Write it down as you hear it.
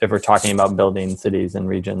we're talking about building cities and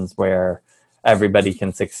regions where everybody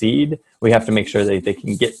can succeed, we have to make sure that they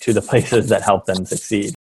can get to the places that help them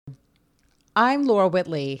succeed. I'm Laura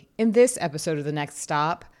Whitley. In this episode of The Next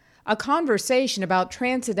Stop, a conversation about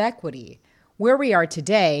transit equity, where we are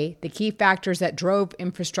today, the key factors that drove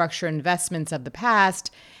infrastructure investments of the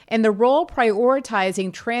past, and the role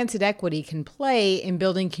prioritizing transit equity can play in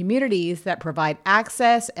building communities that provide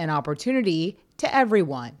access and opportunity to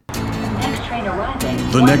everyone. Next train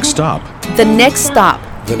arriving. The Next Stop. The Next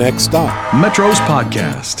Stop. The Next Stop. Metro's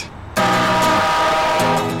podcast.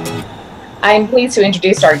 I'm pleased to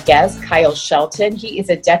introduce our guest, Kyle Shelton. He is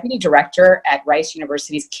a deputy director at Rice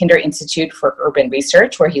University's Kinder Institute for Urban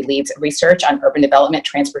Research, where he leads research on urban development,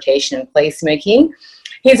 transportation, and placemaking.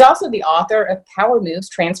 He is also the author of Power Moves,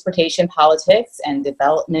 Transportation, Politics, and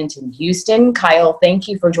Development in Houston. Kyle, thank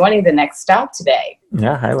you for joining The Next Stop today.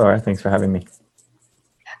 Yeah, hi Laura, thanks for having me.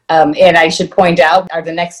 And I should point out,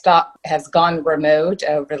 The Next Stop has gone remote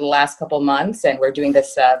over the last couple months, and we're doing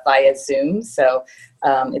this via Zoom. So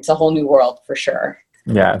it's a whole new world for sure.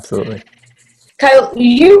 Yeah, absolutely. Kyle,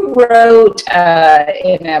 you wrote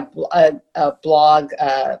in a blog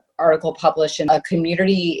article published in A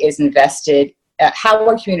Community is Invested, how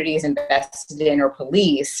our community is invested in or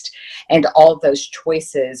policed, and all of those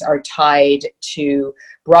choices are tied to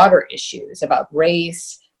broader issues about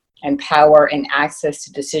race and power and access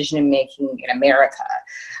to decision-making in America.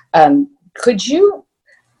 Could you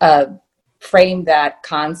frame that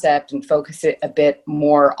concept and focus it a bit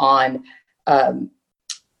more on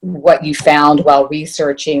what you found while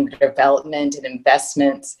researching the development and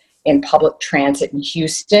investments in public transit in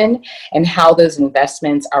Houston and how those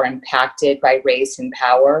investments are impacted by race and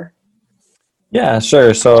power? Yeah,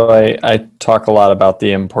 sure. So I talk a lot about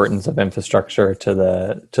the importance of infrastructure to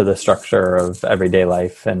the structure of everyday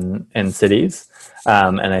life in cities.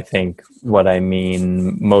 And I think what I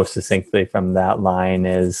mean most succinctly from that line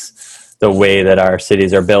is the way that our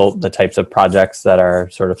cities are built, the types of projects that are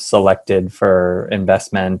sort of selected for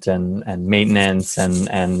investment and maintenance and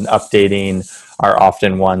updating are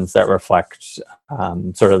often ones that reflect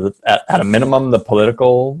sort of at a minimum the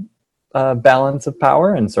political balance of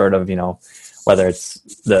power and sort of, whether it's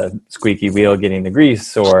the squeaky wheel getting the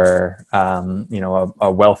grease or,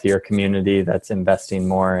 a wealthier community that's investing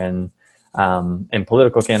more in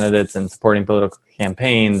political candidates and supporting political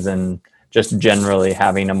campaigns and just generally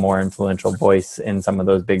having a more influential voice in some of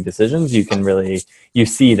those big decisions, you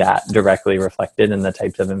see that directly reflected in the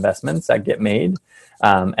types of investments that get made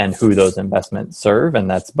and who those investments serve. And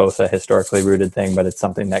that's both a historically rooted thing, but it's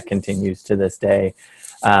something that continues to this day.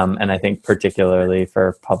 And I think particularly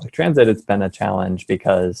for public transit, it's been a challenge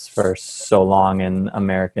because for so long in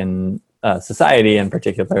American society, and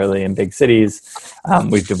particularly in big cities,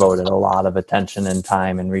 we've devoted a lot of attention and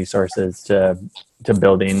time and resources to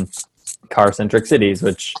building car-centric cities,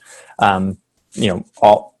 which,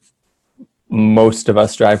 most of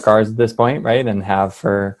us drive cars at this point, right? And have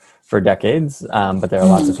for decades. But there are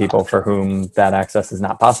lots of people for whom that access is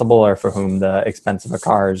not possible or for whom the expense of a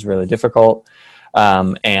car is really difficult.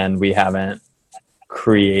 And we haven't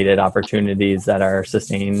created opportunities that are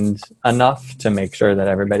sustained enough to make sure that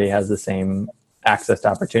everybody has the same access to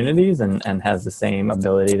opportunities and has the same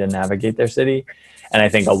ability to navigate their city. And I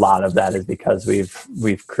think a lot of that is because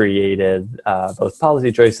we've created both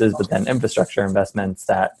policy choices, but then infrastructure investments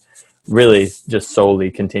that really just solely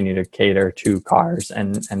continue to cater to cars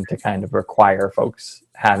and to kind of require folks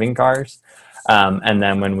having cars. And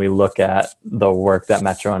then when we look at the work that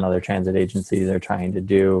Metro and other transit agencies are trying to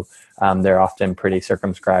do, they're often pretty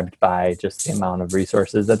circumscribed by just the amount of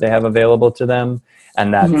resources that they have available to them.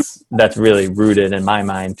 And that's really rooted in my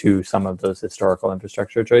mind to some of those historical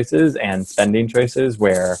infrastructure choices and spending choices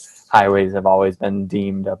where highways have always been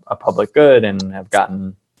deemed a public good and have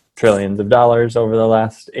gotten trillions of dollars over the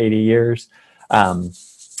last 80 years.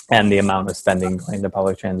 And the amount of spending going to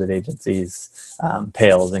public transit agencies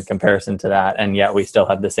pales in comparison to that. And yet we still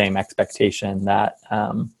have the same expectation that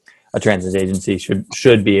a transit agency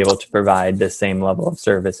should be able to provide the same level of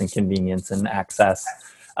service and convenience and access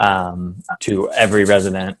to every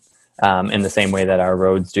resident in the same way that our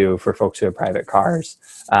roads do for folks who have private cars.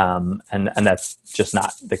 And that's just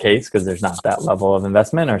not the case because there's not that level of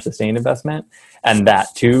investment or sustained investment. And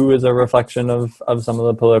that too is a reflection of some of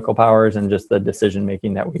the political powers and just the decision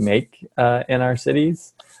making that we make in our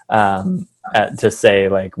cities. To say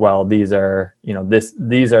like, well, these are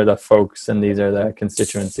the folks and these are the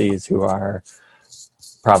constituencies who are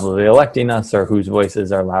probably electing us or whose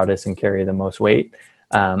voices are loudest and carry the most weight.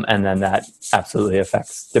 And then that absolutely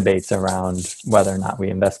affects debates around whether or not we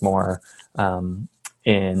invest more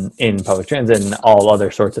in public transit and all other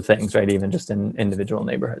sorts of things, right? Even just in individual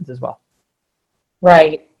neighborhoods as well.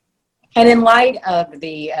 Right. And in light of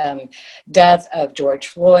the death of George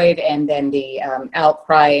Floyd, and then the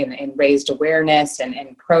outcry and raised awareness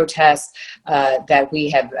and protests that we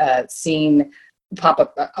have seen pop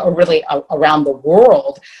up really around the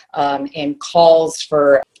world, and calls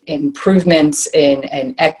for improvements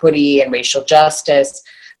in equity and racial justice,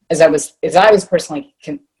 as I was personally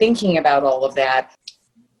thinking about all of that,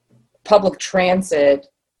 public transit,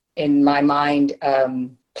 in my mind,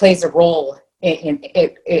 plays a role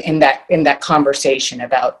in that conversation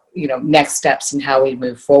about, next steps and how we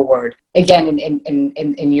move forward. Again,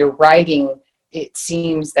 in your writing, it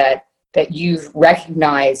seems that you've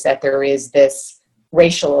recognized that there is this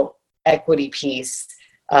racial equity piece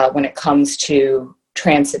when it comes to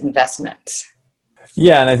transit investments.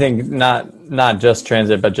 Yeah, and I think not just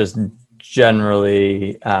transit, but just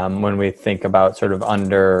generally, when we think about sort of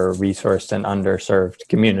under-resourced and underserved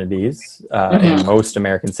communities, in most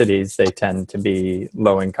American cities, they tend to be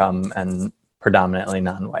low-income and predominantly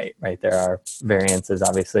non-white, right? There are variances,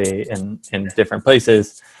 obviously, in different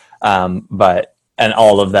places, and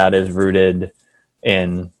all of that is rooted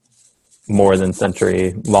in more than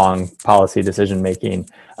century-long policy decision-making,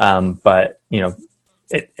 but,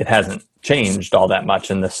 it hasn't changed all that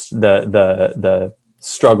much, and the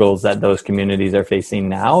struggles that those communities are facing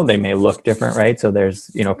now, they may look different, right? So there's,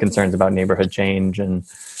 concerns about neighborhood change and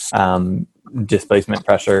displacement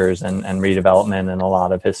pressures and redevelopment in a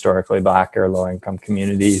lot of historically Black or low-income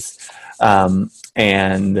communities.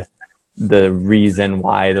 And the reason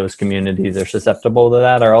why those communities are susceptible to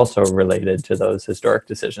that are also related to those historic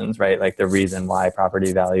decisions, right? Like the reason why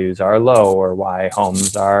property values are low, or why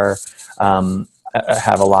homes are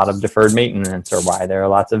have a lot of deferred maintenance, or why there are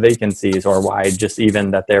lots of vacancies, or why just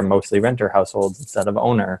even that they're mostly renter households instead of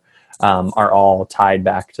owner, are all tied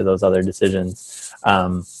back to those other decisions.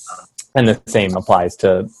 And the same applies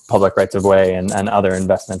to public rights of way and other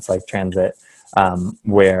investments like transit,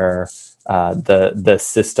 where the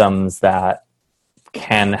systems that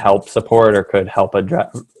can help support or could help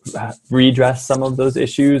redress some of those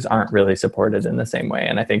issues aren't really supported in the same way.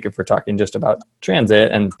 And I think if we're talking just about transit,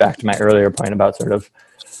 and back to my earlier point about sort of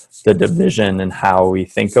the division and how we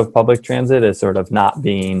think of public transit as sort of not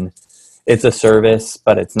being, it's a service,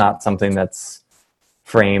 but it's not something that's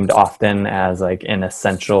framed often as like an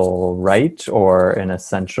essential right or an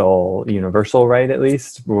essential universal right, at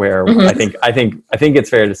least, where I think it's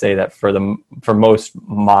fair to say that for most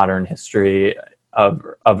modern history of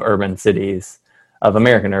urban cities, of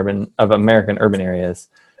American urban areas,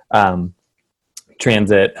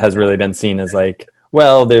 transit has really been seen as like,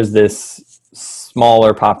 well, there's this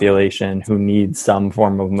smaller population who needs some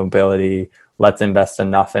form of mobility. Let's invest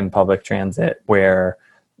enough in public transit where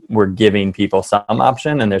we're giving people some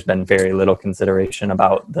option, and there's been very little consideration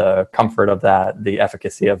about the comfort of that, the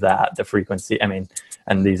efficacy of that, the frequency. I mean,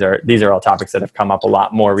 and these are all topics that have come up a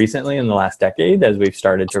lot more recently in the last decade as we've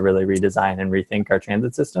started to really redesign and rethink our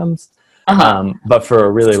transit systems. But for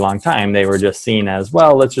a really long time, they were just seen as,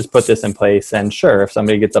 well, let's just put this in place, and sure, if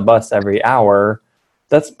somebody gets a bus every hour,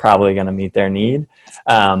 that's probably going to meet their need.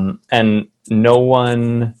 And no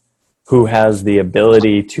one who has the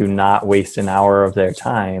ability to not waste an hour of their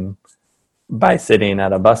time by sitting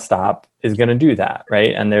at a bus stop is going to do that,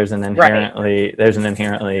 right? And there's an inherent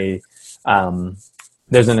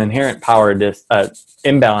power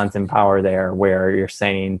imbalance in power there, where you're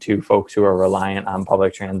saying to folks who are reliant on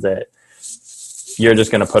public transit, you're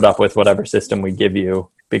just going to put up with whatever system we give you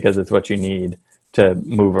because it's what you need to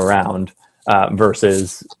move around,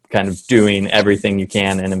 versus kind of doing everything you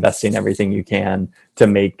can and investing everything you can to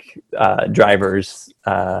make drivers'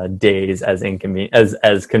 days as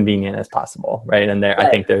convenient as possible, right? And there, right. I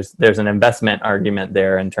think there's an investment argument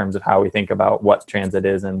there in terms of how we think about what transit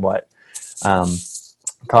is and what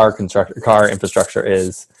car infrastructure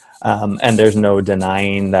is, and there's no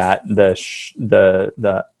denying that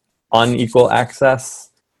the unequal access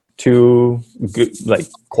to like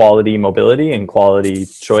quality mobility and quality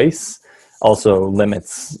choice also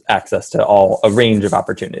limits access to a range of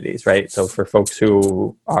opportunities, right? So for folks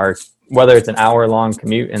who are, whether it's an hour-long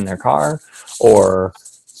commute in their car or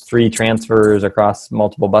 3 transfers across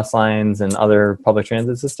multiple bus lines and other public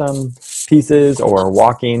transit system pieces, or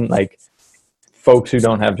walking, like folks who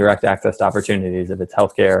don't have direct access to opportunities, if it's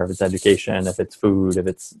healthcare, if it's education, if it's food, if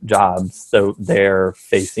it's jobs, so they're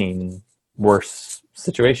facing worse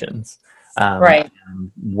situations. Right.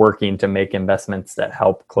 And working to make investments that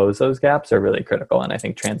help close those gaps are really critical. And I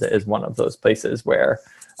think transit is one of those places where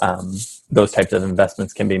those types of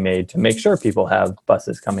investments can be made to make sure people have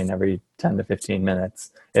buses coming every 10 to 15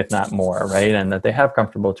 minutes, if not more, right? And that they have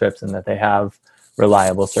comfortable trips and that they have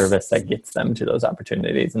reliable service that gets them to those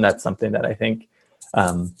opportunities. And that's something that I think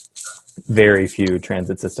very few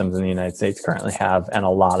transit systems in the United States currently have. And a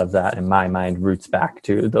lot of that, in my mind, roots back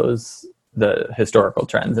to the historical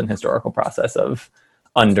trends and historical process of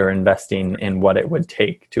underinvesting in what it would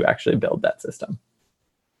take to actually build that system.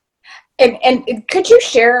 And could you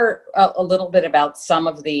share a little bit about some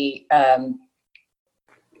of the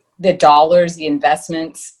dollars, the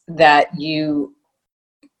investments that you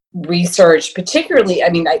research, particularly? I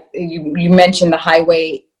mean, you mentioned the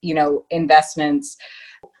highway, investments,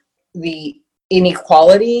 the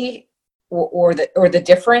inequality or the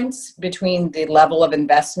difference between the level of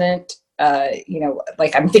investment.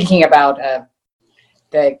 Like I'm thinking about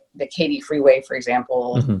the Katy Freeway, for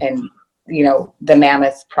example, Mm-hmm. and the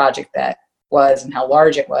mammoth project that was and how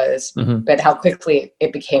large it was, Mm-hmm. but how quickly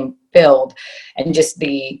it became filled, and just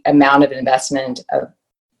the amount of investment of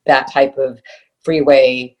that type of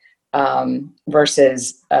freeway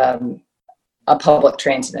versus a public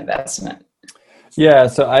transit investment. Yeah,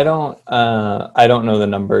 so I don't know the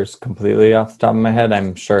numbers completely off the top of my head.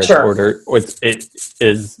 I'm sure it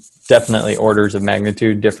is definitely orders of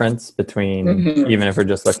magnitude difference between, Mm-hmm. even if we're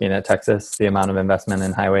just looking at Texas, the amount of investment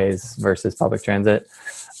in highways versus public transit.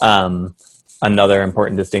 Another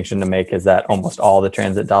important distinction to make is that almost all the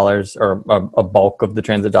transit dollars, or a bulk of the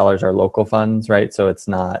transit dollars, are local funds, right? So it's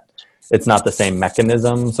not the same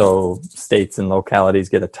mechanism. So states and localities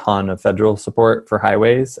get a ton of federal support for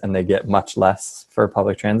highways, and they get much less for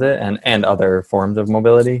public transit and other forms of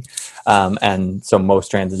mobility. And so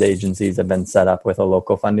most transit agencies have been set up with a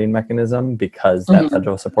local funding mechanism because that Mm-hmm.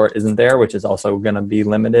 federal support isn't there, which is also going to be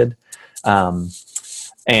limited.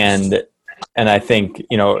 And I think,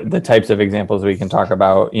 the types of examples we can talk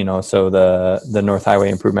about, so the North Highway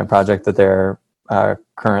Improvement Project that they're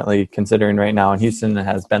currently considering right now in Houston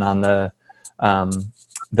has been on the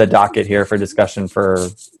docket here for discussion for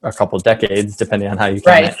a couple decades, depending on how you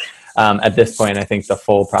count it. At this point, I think the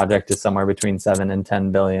full project is somewhere between $7 and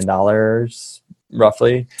 $10 billion,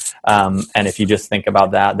 roughly. And if you just think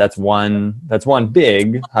about that, that's one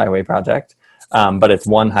big highway project, but it's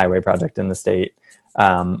one highway project in the state.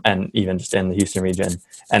 And even just in the Houston region.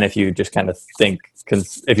 And if you just kind of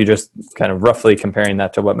roughly comparing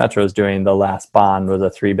that to what Metro is doing, the last bond was a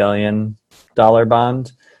 $3 billion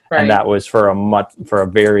bond. Right. And that was for a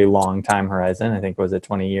very long time horizon. I think, was it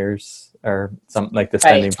 20 years or something? Like the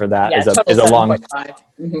spending for that is a long,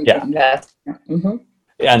 mm-hmm. Yeah. Mm-hmm.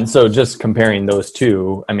 And so just comparing those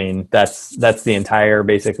two, I mean, that's the entire,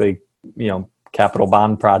 basically, capital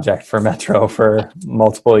bond project for Metro for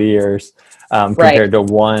multiple years, compared to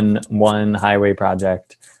one highway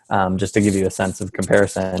project, just to give you a sense of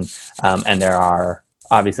comparison. And there are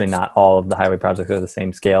obviously not all of the highway projects are the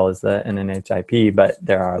same scale as the NNHIP, but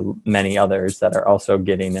there are many others that are also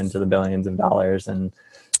getting into the billions of dollars, and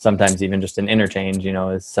sometimes even just an interchange,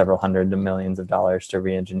 is several hundred of millions of dollars to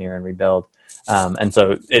re-engineer and rebuild. And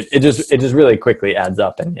so it just really quickly adds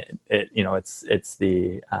up, and it's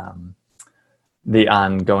the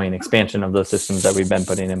ongoing expansion of those systems that we've been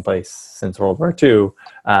putting in place since World War II,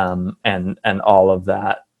 and all of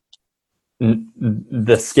that.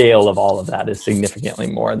 The scale of all of that is significantly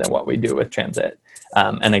more than what we do with transit.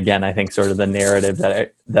 And again, I think sort of the narrative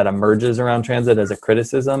that emerges around transit as a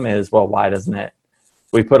criticism is, well, why doesn't it?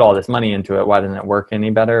 We put all this money into it. Why doesn't it work any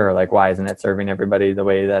better? Or like, why isn't it serving everybody the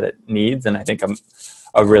way that it needs? And I think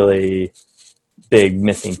a really big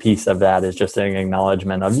missing piece of that is just an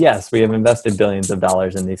acknowledgement of, yes, we have invested billions of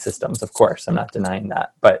dollars in these systems. Of course, I'm not denying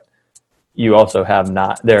that, but there also has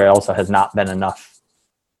not been enough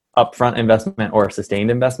upfront investment or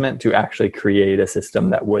sustained investment to actually create a system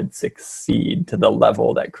that would succeed to the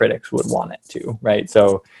level that critics would want it to, right?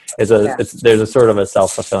 So there's a sort of a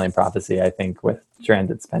self-fulfilling prophecy, I think, with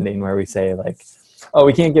transit spending, where we say like, oh,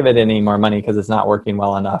 we can't give it any more money because it's not working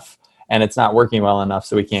well enough. And it's not working well enough,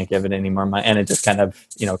 so we can't give it any more money. And it just kind of,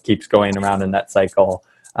 keeps going around in that cycle.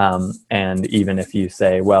 And even if you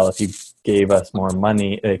say, well, if you gave us more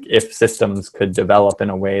money, like if systems could develop in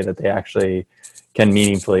a way that they actually can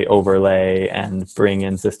meaningfully overlay and bring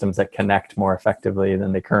in systems that connect more effectively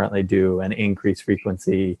than they currently do, and increase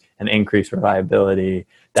frequency and increase reliability,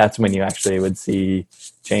 that's when you actually would see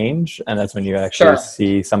change. And that's when you actually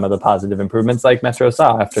see some of the positive improvements like Metro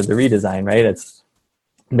saw after the redesign, right?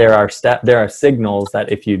 There are signals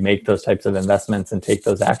that if you make those types of investments and take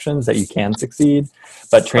those actions, that you can succeed,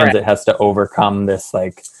 but transit has to overcome this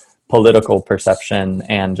like political perception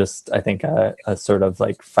and just, I think, a sort of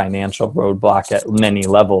like financial roadblock at many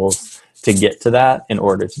levels to get to that in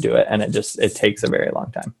order to do it. And it takes a very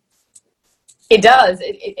long time. It does.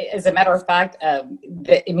 As a matter of fact,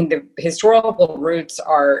 the historical roots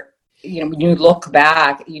are, when you look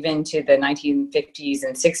back even to the 1950s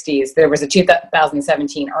and 60s, there was a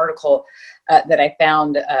 2017 article that I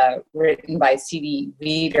found written by C.D.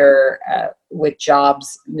 Veeder with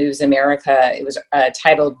Jobs Moves America. It was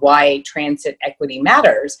titled "Why Transit Equity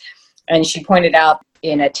Matters." And she pointed out,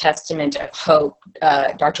 in a testament of hope,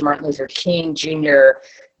 Dr. Martin Luther King Jr.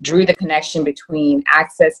 drew the connection between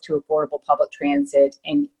access to affordable public transit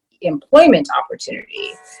and employment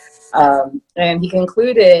opportunity. And he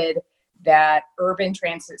concluded that urban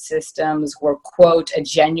transit systems were, quote, a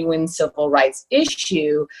genuine civil rights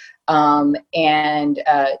issue, and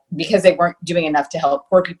because they weren't doing enough to help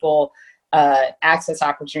poor people access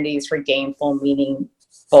opportunities for gainful,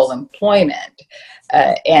 meaningful employment.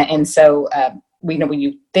 And so, when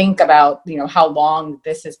you think about, how long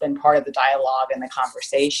this has been part of the dialogue and the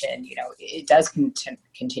conversation, it does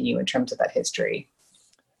continue in terms of that history.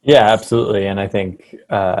 Yeah, absolutely. And I think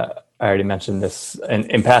I already mentioned this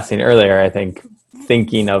in passing earlier. I think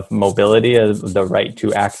thinking of mobility as the right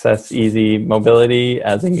to access easy mobility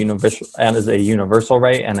as a universal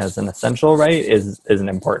right and as an essential right is an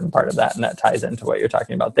important part of that. And that ties into what you're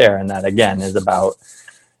talking about there. And that, again, is about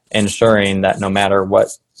ensuring that no matter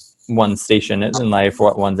what one's station is in life,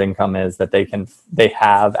 what one's income is, that they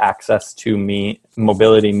have access to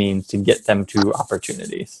mobility means to get them to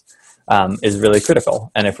opportunities, is really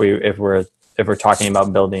critical. And if we're talking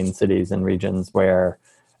about building cities and regions where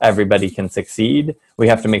everybody can succeed, we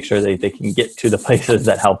have to make sure that they can get to the places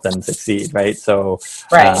that help them succeed, right? So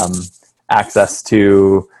access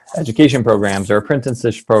to education programs or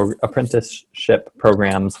apprenticeship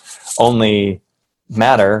programs only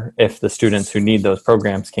matter if the students who need those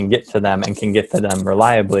programs can get to them and can get to them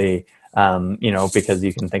reliably, because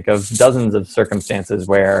you can think of dozens of circumstances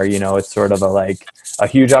where, it's sort of a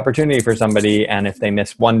huge opportunity for somebody, and if they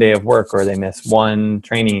miss one day of work or they miss one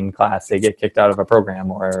training class, they get kicked out of a program,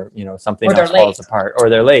 or something else falls apart, or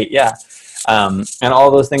they're late. Yeah. And all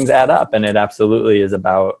those things add up, and it absolutely is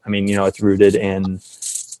about, it's rooted in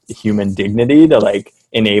human dignity to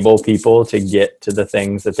enable people to get to the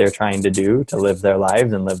things that they're trying to do to live their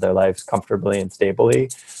lives and live their lives comfortably and stably.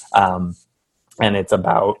 And it's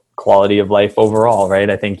about quality of life overall, right?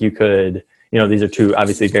 I think you could, these are two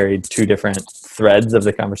different threads of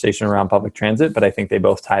the conversation around public transit, but I think they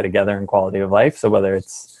both tie together in quality of life. So whether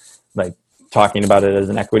it's talking about it as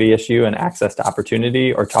an equity issue and access to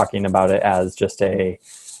opportunity, or talking about it as just a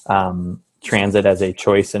transit as a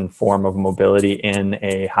choice and form of mobility in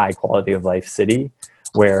a high quality of life city,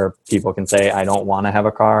 where people can say, I don't want to have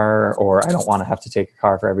a car, or I don't want to have to take a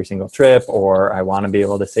car for every single trip, or I want to be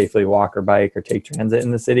able to safely walk or bike or take transit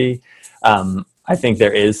in the city. I think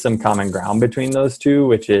there is some common ground between those two,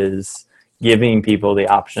 which is giving people the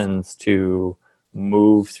options to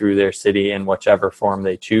move through their city in whichever form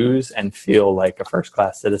they choose and feel like a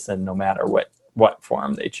first-class citizen, no matter what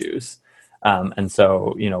form they choose. And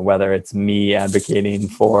so, whether it's me advocating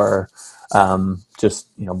for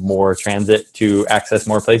more transit to access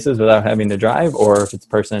more places without having to drive, or if it's a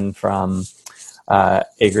person from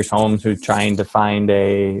Acres Homes who's trying to find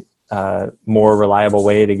a more reliable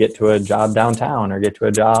way to get to a job downtown, or get to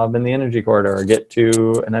a job in the energy corridor, or get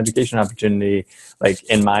to an education opportunity.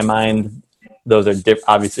 In my mind, those are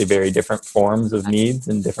obviously very different forms of needs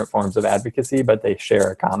and different forms of advocacy, but they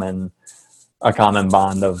share a common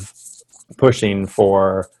bond of pushing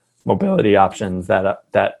for mobility options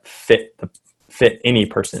that fit any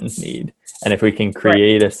person's need. And if we can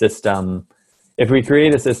create a system,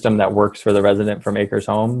 that works for the resident from Acres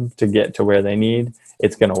Home to get to where they need,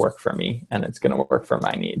 it's going to work for me, and it's going to work for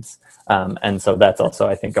my needs. And so that's also,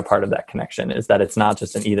 I think, a part of that connection, is that it's not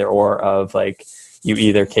just an either or of you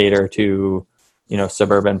either cater to,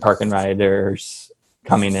 suburban park and riders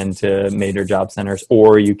coming into major job centers,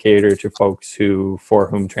 or you cater to folks for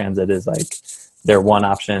whom transit is their one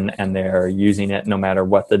option, and they're using it no matter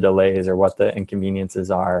what the delays or what the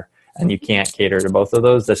inconveniences are. And you can't cater to both of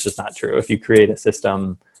those. That's just not true. If you create a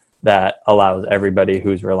system that allows everybody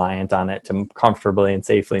who's reliant on it to comfortably and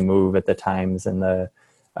safely move at the times and the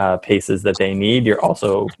paces that they need, you're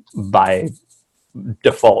also by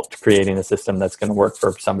default creating a system that's going to work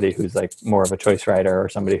for somebody who's more of a choice rider, or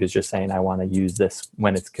somebody who's just saying, I want to use this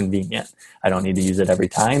when it's convenient. I don't need to use it every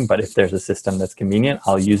time, but if there's a system that's convenient,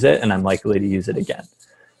 I'll use it, and I'm likely to use it again.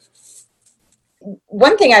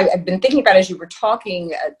 One thing I've been thinking about as you were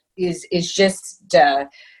talking is just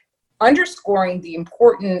underscoring the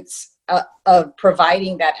importance of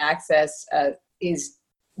providing that access is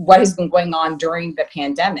what has been going on during the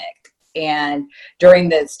pandemic and during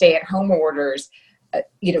the stay-at-home orders.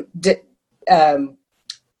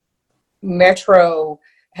 Metro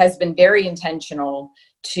has been very intentional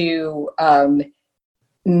to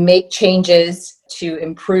make changes to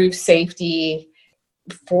improve safety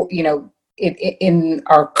for, in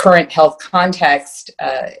our current health context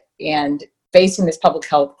and facing this public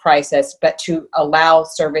health crisis, but to allow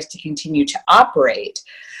service to continue to operate,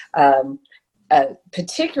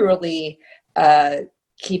 particularly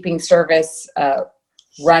keeping service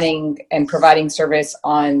running and providing service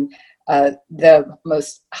on the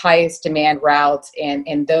most highest demand routes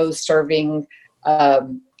and those serving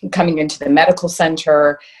coming into the medical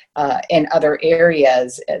center and other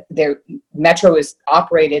areas. Metro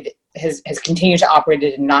has continued to operate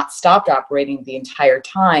and not stopped operating the entire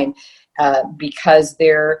time because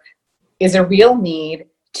there is a real need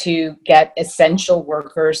to get essential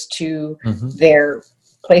workers to their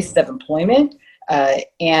places of employment.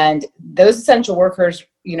 And those essential workers,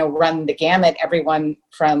 run the gamut, everyone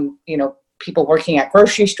from, people working at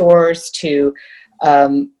grocery stores to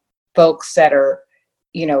folks that are,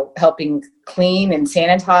 helping clean and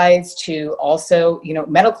sanitize to also,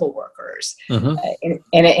 medical workers. And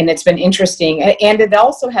it's been interesting. And it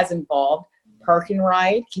also has involved park and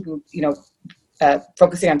ride, keeping,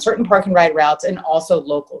 focusing on certain park and ride routes and also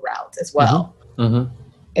local routes as well.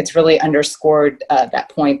 It's really underscored that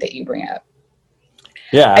point that you bring up.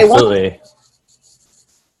 Yeah, absolutely.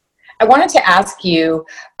 I wanted to ask you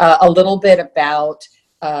a little bit about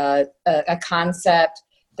a concept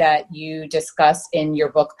that you discuss in your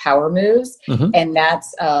book, Power Moves, and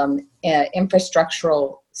that's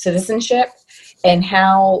infrastructural citizenship and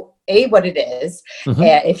how, what it is,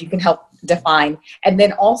 if you can help define, and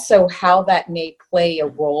then also how that may play a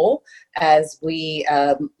role as we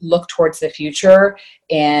look towards the future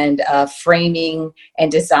and framing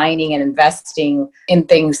and designing and investing in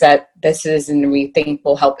things that the citizen we think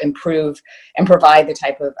will help improve and provide the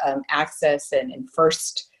type of access and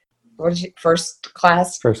first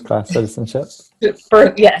class citizenship.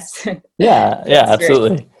 Yes. Yeah,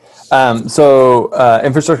 absolutely. So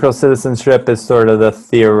infrastructural citizenship is sort of the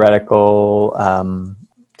theoretical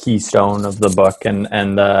keystone of the book,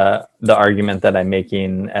 and the argument that I'm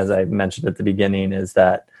making, as I mentioned at the beginning, is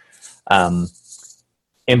that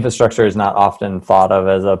infrastructure is not often thought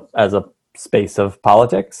of as a space of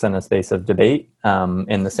politics and a space of debate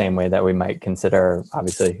in the same way that we might consider,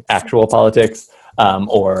 obviously, actual politics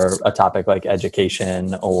or a topic like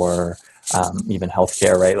education or even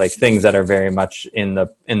healthcare, right? Like things that are very much in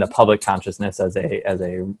the public consciousness as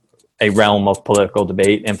a realm of political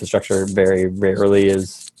debate. Infrastructure very rarely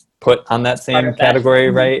is put on that same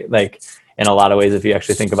category, right? Like in a lot of ways, if you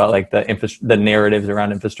actually think about like the narratives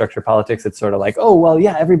around infrastructure politics, it's sort of like, oh, well,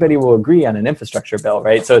 yeah, everybody will agree on an infrastructure bill,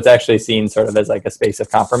 right? So it's actually seen sort of as like a space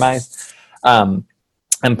of compromise.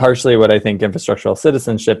 And partially what I think infrastructural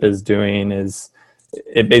citizenship is doing is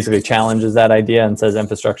it basically challenges that idea and says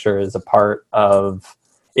infrastructure is a part of,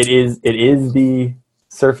 it is the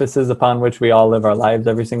surfaces upon which we all live our lives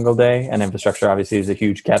every single day. And infrastructure obviously is a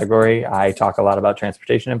huge category. I talk a lot about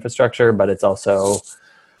transportation infrastructure, but it's also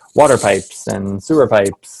water pipes and sewer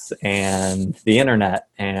pipes and the internet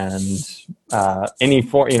and any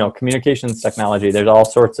form, communications technology. There's all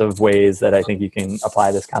sorts of ways that I think you can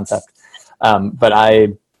apply this concept. But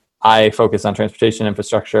I focus on transportation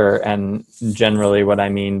infrastructure, and generally what I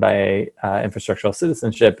mean by infrastructural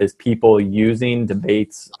citizenship is people using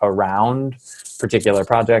debates around particular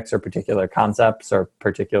projects or particular concepts or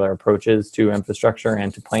particular approaches to infrastructure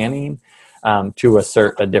and to planning to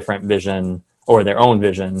assert a different vision or their own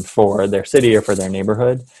vision for their city or for their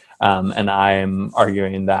neighborhood. And I'm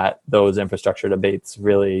arguing that those infrastructure debates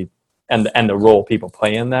really, and the role people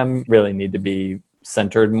play in them really need to be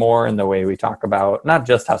centered more in the way we talk about not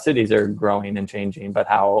just how cities are growing and changing, but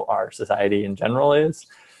how our society in general is,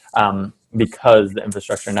 because the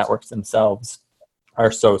infrastructure networks themselves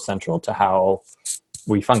are so central to how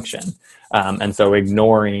we function. And so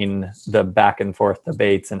ignoring the back and forth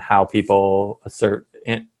debates and how people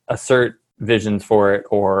assert visions for it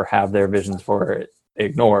or have their visions for it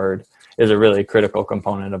ignored is a really critical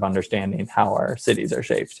component of understanding how our cities are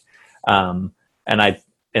shaped.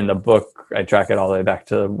 In the book, I track it all the way back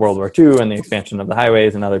to World War II and the expansion of the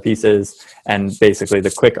highways and other pieces. And basically the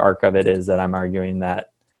quick arc of it is that I'm arguing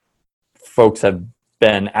that folks have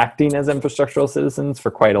been acting as infrastructural citizens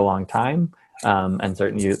for quite a long time. And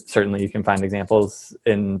certainly you can find examples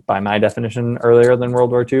by my definition, earlier than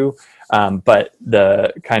World War II. But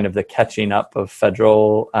the kind of the catching up of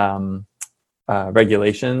federal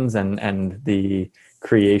regulations and the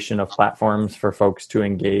creation of platforms for folks to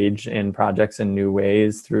engage in projects in new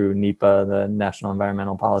ways through NEPA, the National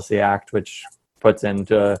Environmental Policy Act, which puts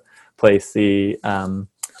into place the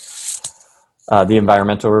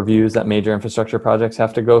environmental reviews that major infrastructure projects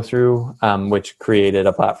have to go through, which created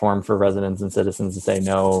a platform for residents and citizens to say,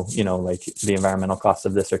 no, like the environmental costs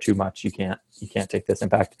of this are too much. You can't take this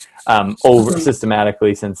impact. Over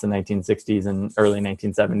systematically since the 1960s and early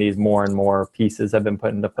 1970s, more and more pieces have been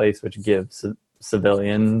put into place, which gives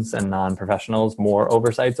civilians and non-professionals more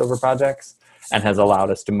oversights over projects, and has allowed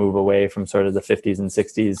us to move away from sort of the 50s and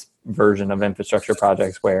 60s version of infrastructure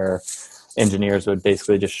projects where engineers would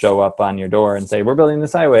basically just show up on your door and say, we're building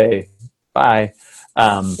this highway, bye,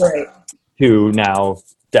 to now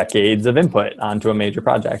decades of input onto a major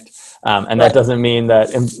project. And that doesn't mean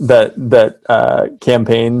that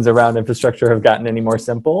campaigns around infrastructure have gotten any more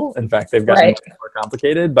simple. In fact, they've gotten more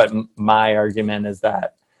complicated. But my argument is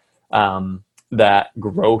that that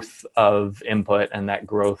growth of input and that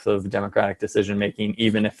growth of democratic decision making,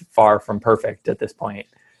 even if far from perfect at this point,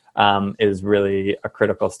 is really a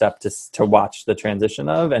critical step to watch the transition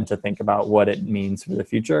of, and to think about what it means for the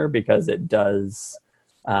future, because it does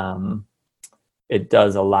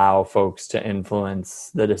allow folks to influence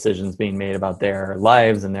the decisions being made about their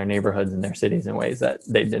lives and their neighborhoods and their cities in ways that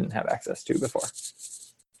they didn't have access to before.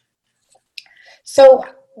 So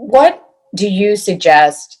what do you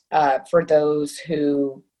suggest for those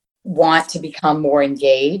who want to become more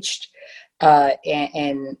engaged,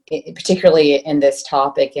 and particularly in this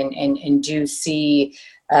topic, and do see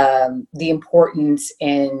the importance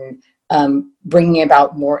in bringing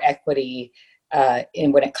about more equity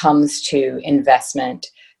when it comes to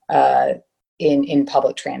investment in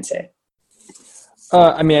public transit?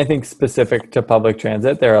 I think specific to public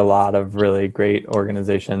transit, there are a lot of really great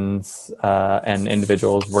organizations and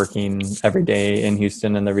individuals working every day in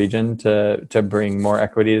Houston and the region to bring more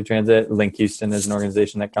equity to transit. Link Houston is an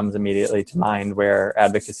organization that comes immediately to mind, where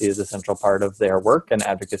advocacy is a central part of their work, and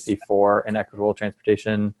advocacy for an equitable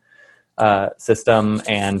transportation system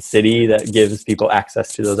and city that gives people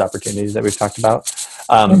access to those opportunities that we've talked about.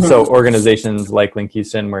 So organizations like Link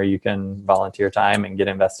Houston, where you can volunteer time and get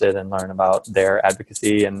invested and learn about their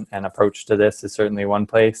advocacy and approach to this, is certainly one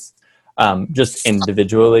place. Just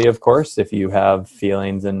individually, of course, if you have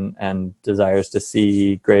feelings and desires to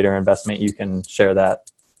see greater investment, you can share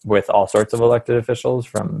that with all sorts of elected officials,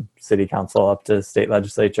 from city council up to state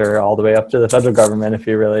legislature, all the way up to the federal government, if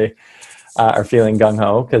you really are feeling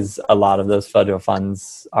gung-ho, because a lot of those federal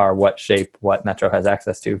funds are what shape what Metro has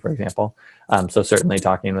access to, for example. So certainly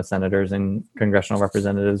talking with senators and congressional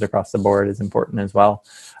representatives across the board is important as well.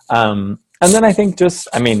 And then I think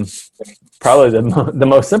probably the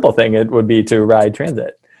most simple thing, it would be to ride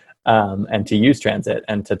transit and to use transit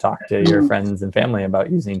and to talk to your friends and family about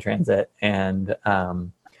using transit, and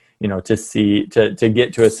to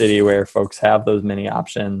get to a city where folks have those many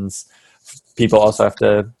options. People also have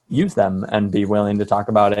to use them and be willing to talk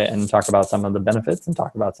about it and talk about some of the benefits and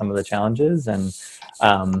talk about some of the challenges. And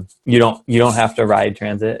you don't have to ride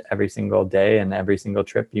transit every single day and every single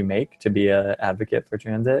trip you make to be an advocate for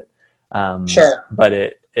transit. Sure. But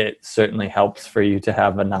it certainly helps for you to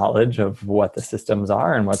have a knowledge of what the systems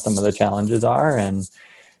are and what some of the challenges are. And,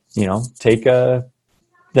 take the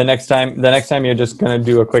next time you're just going to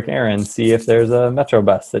do a quick errand, see if there's a Metro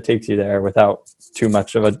bus that takes you there without too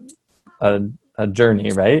much of a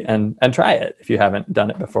journey, right? And try it if you haven't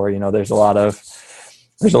done it before. There's a lot of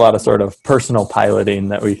sort of personal piloting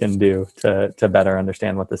that we can do to better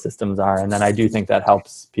understand what the systems are. And then I do think that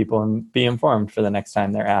helps people be informed for the next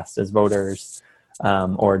time they're asked as voters,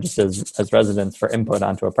 or just as residents for input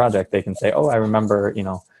onto a project. They can say, oh, I remember,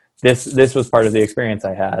 this was part of the experience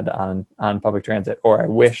I had on public transit, or I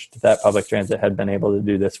wished that public transit had been able to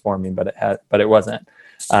do this for me, but it wasn't.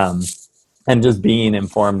 And just being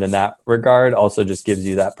informed in that regard also just gives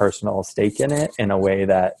you that personal stake in it, in a way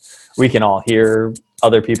that we can all hear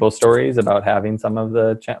other people's stories about having some of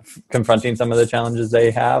the confronting some of the challenges they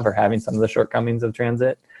have, or having some of the shortcomings of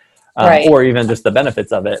transit, or even just the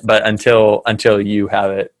benefits of it. But until you have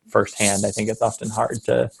it firsthand, I think it's often hard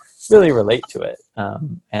to really relate to it,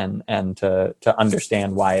 and to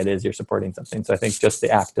understand why it is you're supporting something. So I think just the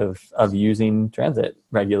act of using transit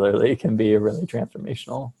regularly can be a really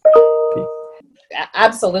transformational piece.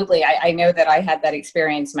 Absolutely. I know that I had that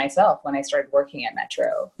experience myself when I started working at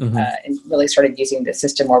Metro, and really started using the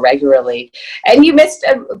system more regularly. And you missed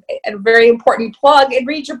a very important plug, and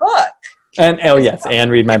read your book. And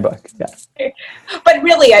read my book. Yes. But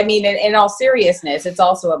really, in all seriousness, it's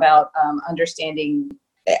also about understanding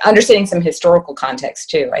some historical context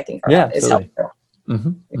too, I think, is helpful.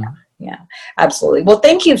 Yeah, absolutely. Well,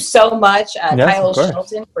 thank you so much, Yes, Kyle of course.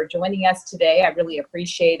 Shelton, for joining us today. I really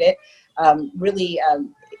appreciate it. Really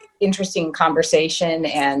interesting conversation,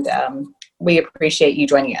 and we appreciate you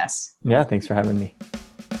joining us. Yeah, thanks for having me.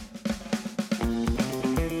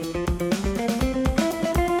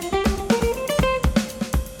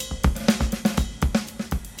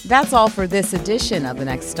 That's all for this edition of The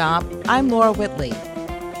Next Stop. I'm Laura Whitley.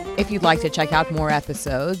 If you'd like to check out more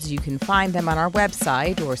episodes, you can find them on our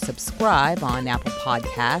website or subscribe on Apple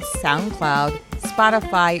Podcasts, SoundCloud,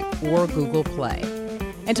 Spotify, or Google Play.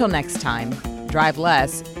 Until next time, drive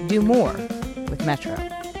less, do more with Metro.